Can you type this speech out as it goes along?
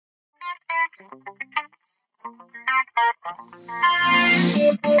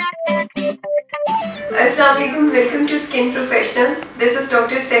Assalamualaikum, welcome to Skin Professionals. This is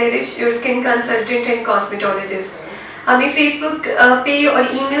Dr. Sehrish, your skin consultant and cosmetologist. हमें Facebook पे और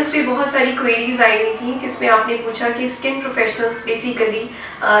emails पे बहुत सारी क्वेरीज आई हुई थी जिसमें आपने पूछा कि स्किन प्रोफेशनल्स बेसिकली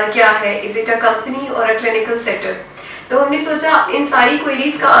क्या है, इज इट अ कंपनी और अ क्लिनिकल सेटअप। तो हमने सोचा इन सारी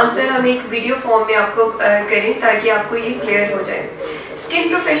क्वेरीज का आंसर हम एक वीडियो फॉर्म में आपको करें ताकि आपको ये क्लियर हो जाए। Skin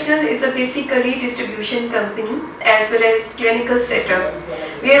Professional is a basically distribution company as well as clinical setup.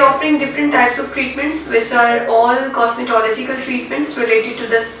 We are offering different types of treatments which are all cosmetological treatments related to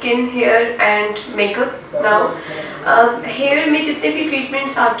the skin, hair and makeup. Now, hair में जितने भी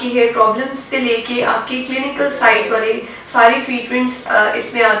treatments आपकी hair problems से लेके आपके clinical side वाले सारे treatments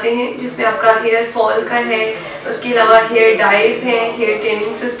इसमें आते हैं, जिसमें आपका hair fall का है, उसके अलावा hair dyes हैं, hair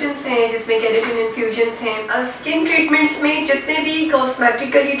tanning systems हैं, जिसमें keratin infusions हैं। Skin treatments में जितने भी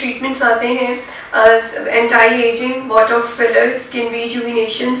cosmetically treatments आते हैं, anti-aging, botox fillers, skin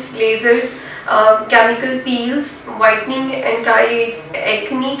rejuvenations, lasers, chemical peels, whitening,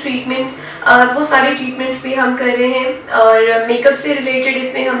 anti-acne treatments, वो सारे treatments भी हम कर रहे हैं। और मेकअप से रिलेटेड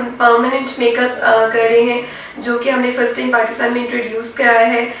इसमें हम परमानेंट मेकअप कर रहे हैं, जो कि हमने फर्स्ट टाइम पाकिस्तान में इंट्रोड्यूस कराया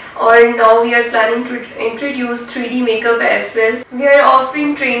है, और now we are planning to introduce 3D makeup as well. We are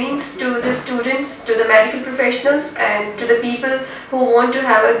offering trainings to the students, to the medical professionals and to the people who want to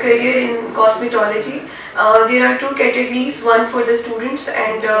have a career in cosmetology. There are two categories, one for the students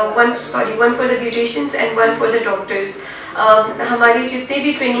and one for the beauticians and one for the doctors. हमारी जितने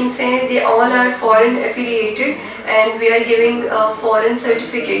भी trainings हैं, they all are foreign affiliated and we are giving foreign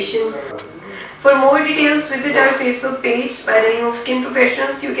certification. For more details, visit our Facebook page by the name of Skin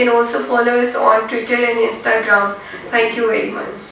Professionals. You can also follow us on Twitter and Instagram. Thank you very much.